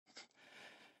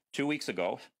2 weeks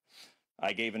ago,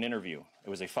 I gave an interview. It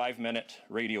was a 5-minute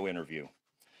radio interview.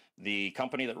 The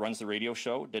company that runs the radio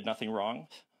show did nothing wrong.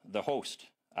 The host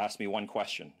asked me one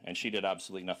question, and she did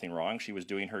absolutely nothing wrong. She was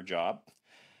doing her job.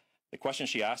 The question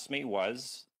she asked me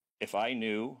was if I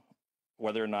knew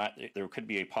whether or not there could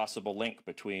be a possible link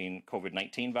between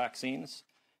COVID-19 vaccines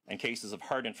and cases of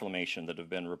heart inflammation that have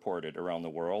been reported around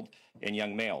the world in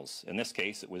young males. In this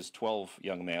case, it was 12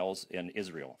 young males in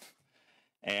Israel.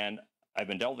 And I've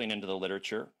been delving into the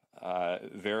literature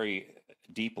very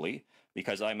deeply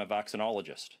because I'm a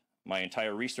vaccinologist. My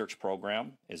entire research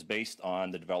program is based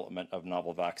on the development of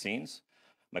novel vaccines.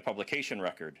 My publication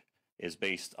record is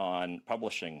based on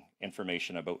publishing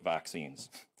information about vaccines.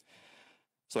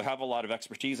 So I have a lot of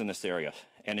expertise in this area.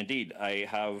 And indeed, I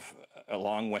have,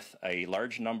 along with a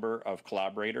large number of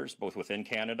collaborators, both within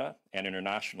Canada and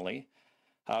internationally,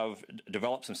 have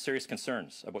developed some serious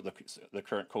concerns about the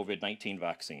current COVID-19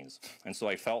 vaccines. And so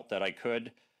I felt that I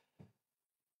could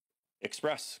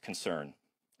express concern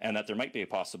and that there might be a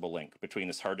possible link between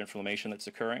this heart inflammation that's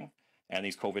occurring and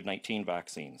these COVID-19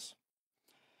 vaccines.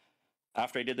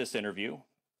 After I did this interview,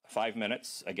 5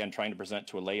 minutes, again trying to present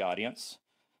to a lay audience,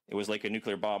 it was like a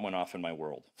nuclear bomb went off in my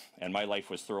world, and my life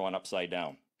was thrown upside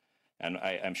down. And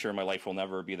I'm sure my life will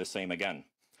never be the same again.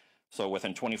 So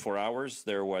within 24 hours,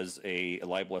 there was a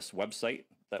libelous website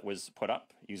that was put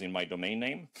up using my domain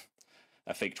name.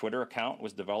 A fake Twitter account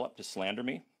was developed to slander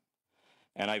me.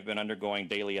 And I've been undergoing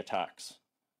daily attacks,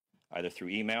 either through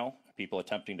email, people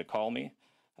attempting to call me,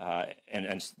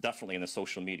 and definitely in the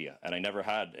social media. And I never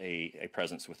had a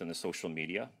presence within the social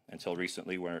media until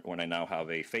recently when I now have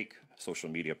a fake social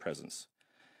media presence.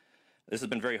 This has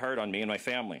been very hard on me and my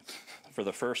family. For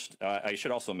the first, I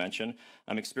should also mention,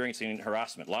 I'm experiencing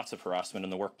harassment, lots of harassment in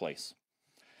the workplace.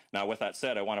 Now, with that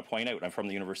said, I want to point out, I'm from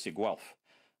the University of Guelph.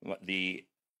 The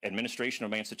administration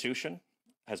of my institution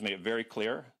has made it very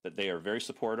clear that they are very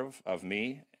supportive of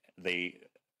me. They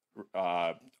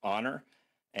honor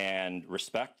and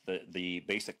respect the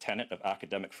basic tenet of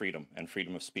academic freedom and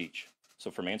freedom of speech.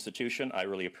 So for my institution, I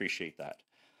really appreciate that.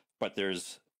 But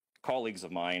there's colleagues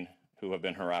of mine who have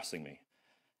been harassing me,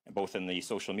 both in the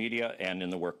social media and in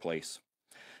the workplace.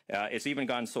 It's even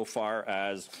gone so far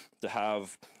as to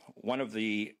have one of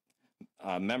the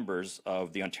members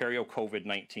of the Ontario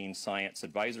COVID-19 Science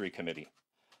Advisory Committee.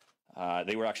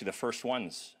 They were actually the first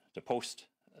ones to post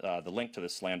the link to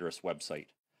this slanderous website.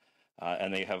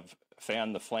 And they have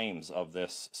fanned the flames of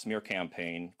this smear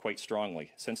campaign quite strongly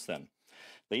since then.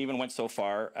 They even went so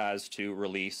far as to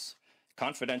release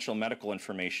confidential medical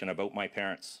information about my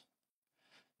parents.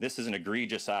 This is an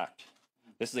egregious act.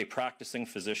 This is a practicing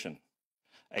physician.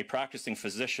 A practicing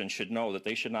physician should know that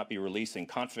they should not be releasing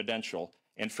confidential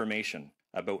information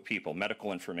about people,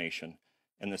 medical information,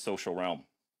 in the social realm.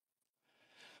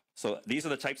 So these are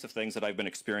the types of things that I've been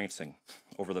experiencing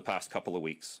over the past couple of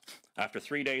weeks. After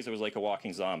 3 days, it was like a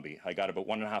walking zombie. I got about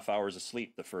 1.5 hours of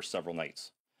sleep the first several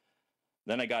nights.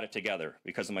 Then I got it together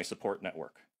because of my support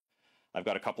network. I've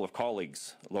got a couple of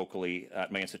colleagues locally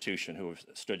at my institution who have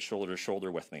stood shoulder to shoulder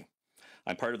with me.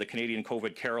 I'm part of the Canadian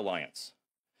COVID Care Alliance.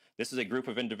 This is a group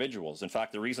of individuals. In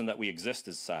fact, the reason that we exist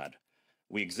is sad.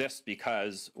 We exist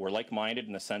because we're like-minded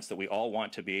in the sense that we all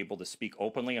want to be able to speak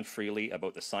openly and freely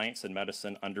about the science and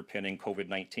medicine underpinning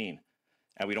COVID-19.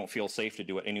 And we don't feel safe to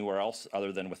do it anywhere else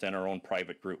other than within our own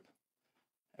private group,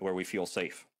 where we feel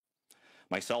safe.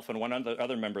 Myself and one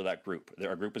other member of that group,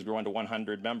 our group is growing to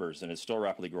 100 members and is still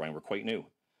rapidly growing. We're quite new.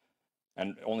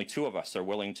 And only 2 of us are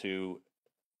willing to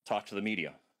talk to the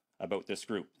media about this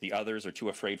group. The others are too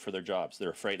afraid for their jobs. They're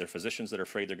afraid, they're physicians that are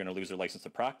afraid they're going to lose their license to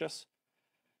practice,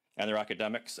 and they're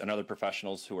academics and other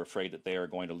professionals who are afraid that they are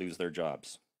going to lose their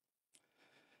jobs.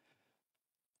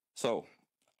 So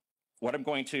what I'm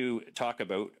going to talk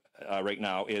about right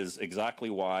now is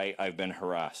exactly why I've been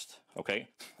harassed, okay?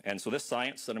 And so this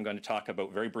science that I'm going to talk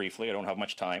about very briefly, I don't have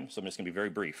much time, so I'm just going to be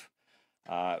very brief.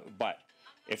 But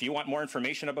if you want more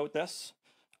information about this,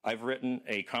 I've written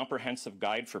a comprehensive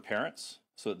guide for parents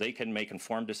so that they can make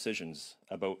informed decisions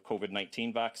about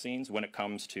COVID-19 vaccines when it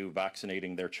comes to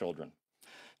vaccinating their children.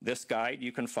 This guide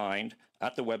you can find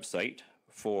at the website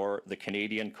for the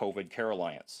Canadian COVID Care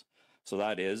Alliance. So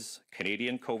that is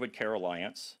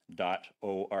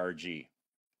canadiancovidcarealliance.org.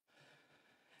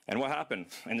 And what happened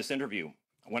in this interview?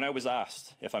 When I was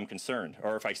asked if I'm concerned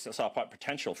or if I saw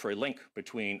potential for a link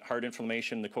between heart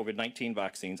inflammation and the COVID-19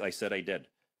 vaccines, I said I did.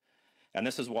 And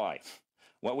this is why.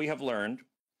 What we have learned,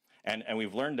 and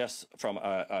we've learned this from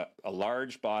a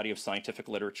large body of scientific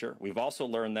literature, we've also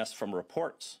learned this from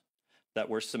reports that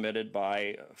were submitted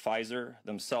by Pfizer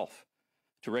themselves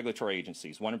to regulatory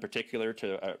agencies, one in particular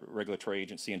to a regulatory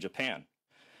agency in Japan.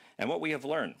 And what we have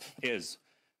learned is,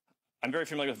 I'm very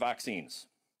familiar with vaccines,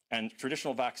 and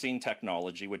traditional vaccine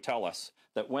technology would tell us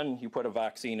that when you put a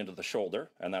vaccine into the shoulder,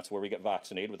 and that's where we get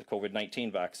vaccinated with the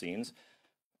COVID-19 vaccines,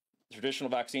 traditional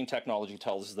vaccine technology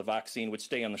tells us the vaccine would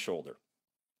stay on the shoulder.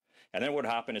 And then what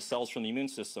would happen is cells from the immune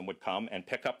system would come and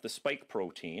pick up the spike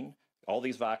protein. All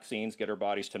these vaccines get our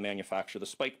bodies to manufacture the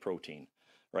spike protein,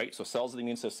 right? So cells of the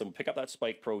immune system pick up that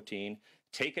spike protein,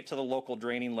 take it to the local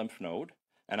draining lymph node,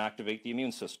 and activate the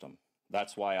immune system.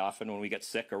 That's why often when we get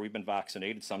sick or we've been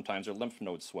vaccinated, sometimes our lymph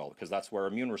nodes swell, because that's where our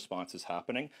immune response is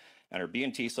happening, and our B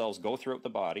and T cells go throughout the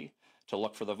body to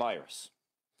look for the virus.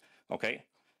 Okay?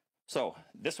 So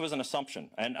this was an assumption,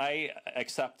 and I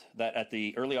accept that at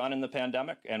the early on in the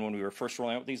pandemic and when we were first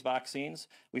rolling out these vaccines,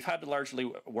 we've had to largely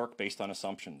work based on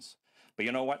assumptions. But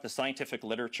you know what? The scientific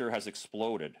literature has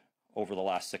exploded over the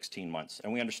last 16 months,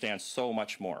 and we understand so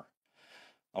much more.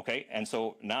 Okay, and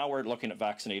so now we're looking at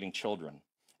vaccinating children,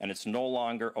 and it's no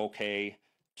longer okay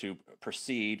to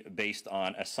proceed based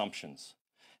on assumptions.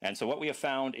 And so what we have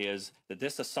found is that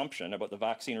this assumption about the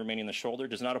vaccine remaining in the shoulder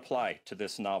does not apply to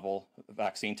this novel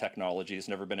vaccine technology. It's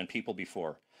never been in people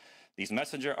before. These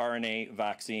messenger RNA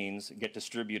vaccines get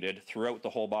distributed throughout the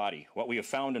whole body. What we have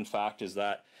found, in fact, is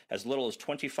that as little as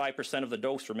 25% of the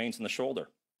dose remains in the shoulder,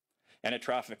 and it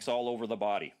traffics all over the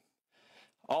body.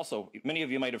 Also, many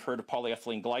of you might have heard of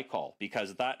polyethylene glycol,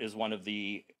 because that is one of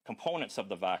the components of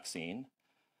the vaccine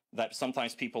that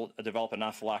sometimes people develop an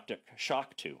anaphylactic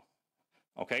shock to.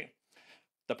 Okay?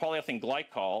 The polyethylene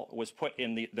glycol was put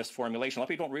in this formulation. A lot of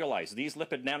people don't realize these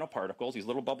lipid nanoparticles, these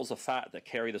little bubbles of fat that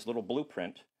carry this little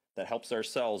blueprint that helps our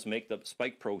cells make the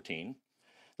spike protein,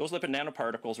 those lipid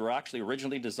nanoparticles were actually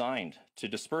originally designed to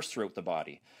disperse throughout the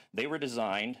body. They were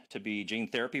designed to be gene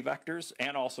therapy vectors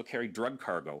and also carry drug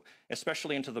cargo,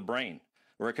 especially into the brain,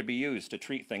 where it could be used to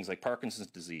treat things like Parkinson's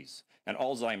disease and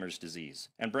Alzheimer's disease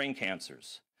and brain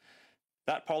cancers.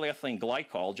 That polyethylene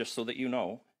glycol, just so that you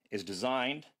know, is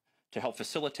designed to help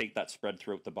facilitate that spread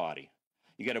throughout the body.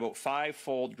 You get about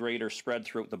 5-fold greater spread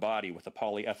throughout the body with the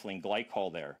polyethylene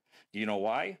glycol there. Do you know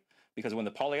why? Because when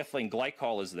the polyethylene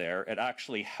glycol is there, it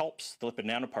actually helps the lipid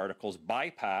nanoparticles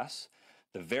bypass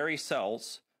the very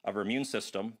cells of our immune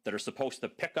system that are supposed to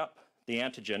pick up the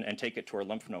antigen and take it to our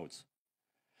lymph nodes.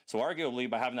 So arguably,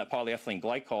 by having that polyethylene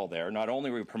glycol there, not only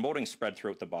are we promoting spread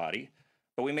throughout the body,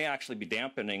 but we may actually be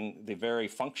dampening the very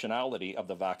functionality of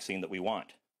the vaccine that we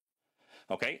want.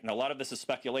 Okay, now a lot of this is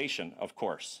speculation, of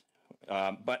course,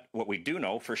 but what we do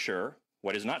know for sure,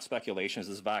 what is not speculation, is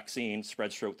this vaccine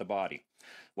spreads throughout the body.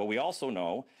 What we also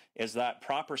know is that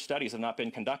proper studies have not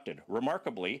been conducted.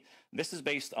 Remarkably, this is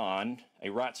based on a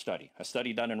rat study, a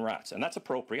study done in rats, and that's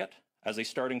appropriate as a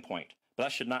starting point, but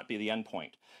that should not be the end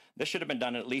point. This should have been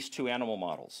done in at least 2 animal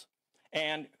models,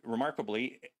 and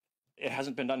remarkably, it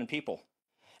hasn't been done in people.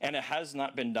 And it has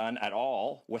not been done at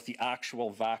all with the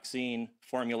actual vaccine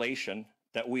formulation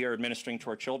that we are administering to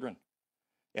our children.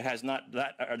 It has not,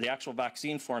 the actual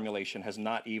vaccine formulation has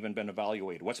not even been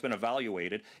evaluated. What's been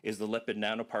evaluated is the lipid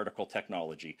nanoparticle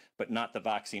technology, but not the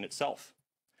vaccine itself.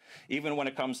 Even when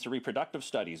it comes to reproductive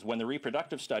studies, when the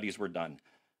reproductive studies were done,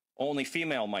 only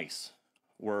female mice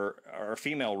or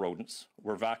female rodents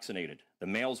were vaccinated. The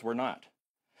males were not.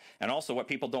 And also what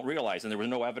people don't realize, and there was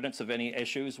no evidence of any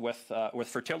issues with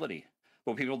fertility.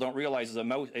 What people don't realize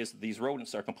is these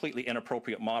rodents are completely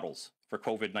inappropriate models for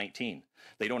COVID-19.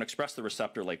 They don't express the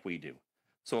receptor like we do.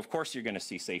 So of course you're going to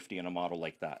see safety in a model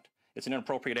like that. It's an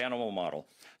inappropriate animal model.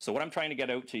 So what I'm trying to get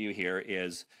out to you here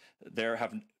is there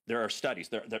are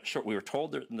studies. We were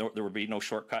told there would be no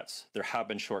shortcuts. There have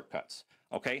been shortcuts.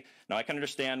 Okay? Now I can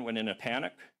understand when in a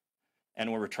panic and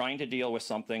when we're trying to deal with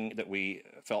something that we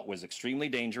felt was extremely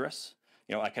dangerous,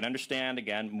 you know, I can understand,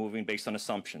 again, moving based on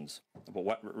assumptions.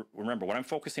 But remember, what I'm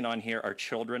focusing on here are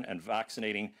children and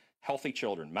vaccinating healthy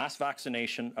children. Mass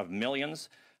vaccination of millions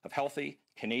of healthy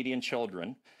Canadian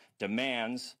children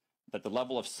demands that the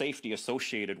level of safety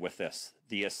associated with this,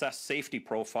 the assessed safety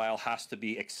profile, has to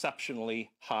be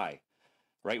exceptionally high,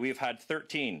 right? We've had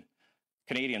 13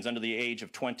 Canadians under the age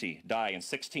of 20 die in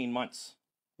 16 months,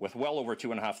 with well over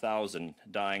 2,500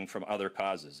 dying from other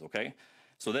causes, okay?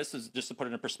 So this is just to put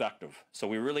it in perspective. So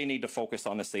we really need to focus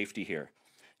on the safety here.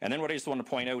 And then what I just want to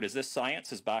point out is this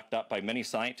science is backed up by many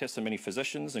scientists and many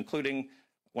physicians, including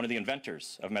one of the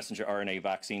inventors of messenger RNA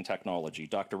vaccine technology,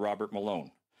 Dr. Robert Malone.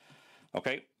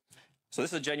 Okay, so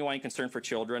this is a genuine concern for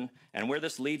children, and where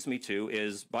this leads me to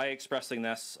is by expressing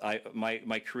this,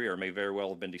 my career may very well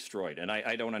have been destroyed, and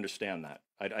I don't understand that.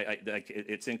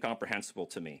 It's incomprehensible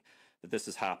to me that this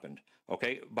has happened,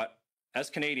 okay? But as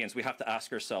Canadians, we have to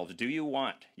ask ourselves, do you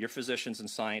want your physicians and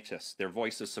scientists, their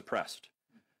voices suppressed?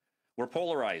 We're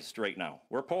polarized right now.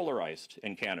 We're polarized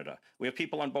in Canada. We have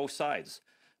people on both sides.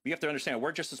 We have to understand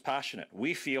we're just as passionate.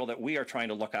 We feel that we are trying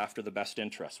to look after the best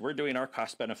interests. We're doing our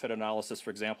cost-benefit analysis, for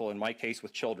example, in my case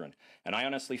with children. And I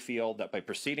honestly feel that by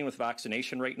proceeding with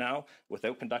vaccination right now,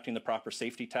 without conducting the proper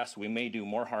safety tests, we may do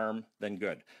more harm than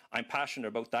good. I'm passionate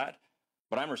about that,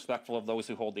 but I'm respectful of those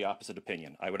who hold the opposite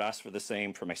opinion. I would ask for the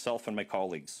same for myself and my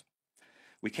colleagues.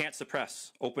 We can't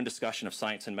suppress open discussion of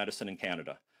science and medicine in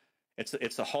Canada.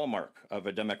 It's a hallmark of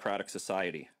a democratic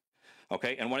society.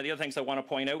 Okay, and one of the other things I want to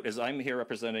point out is I'm here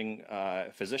representing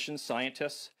physicians,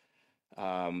 scientists,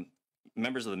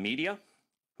 members of the media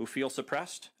who feel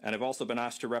suppressed, and I've also been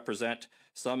asked to represent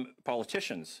some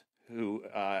politicians who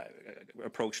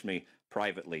approached me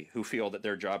privately who feel that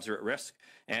their jobs are at risk,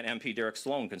 and MP Derek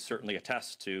Sloan can certainly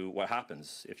attest to what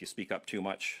happens if you speak up too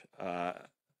much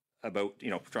about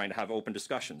trying to have open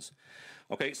discussions.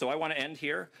 Okay, so I want to end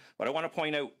here, but I want to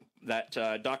point out that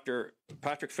Dr.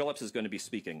 Patrick Phillips is going to be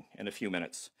speaking in a few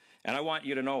minutes. And I want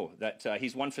you to know that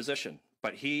he's one physician,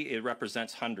 but he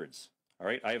represents hundreds. All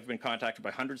right, I have been contacted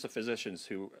by hundreds of physicians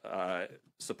who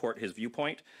support his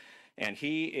viewpoint, and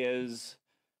he is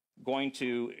going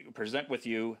to present with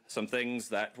you some things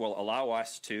that will allow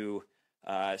us to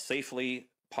safely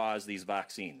pause these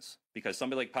vaccines. Because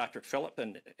somebody like Patrick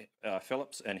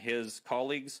Phillips and his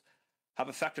colleagues have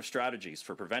effective strategies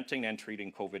for preventing and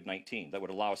treating COVID-19 that would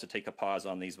allow us to take a pause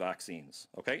on these vaccines,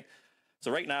 okay?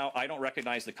 So right now, I don't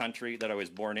recognize the country that I was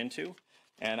born into,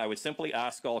 and I would simply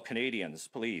ask all Canadians,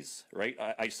 please, right?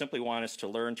 I simply want us to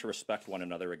learn to respect one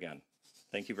another again.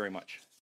 Thank you very much.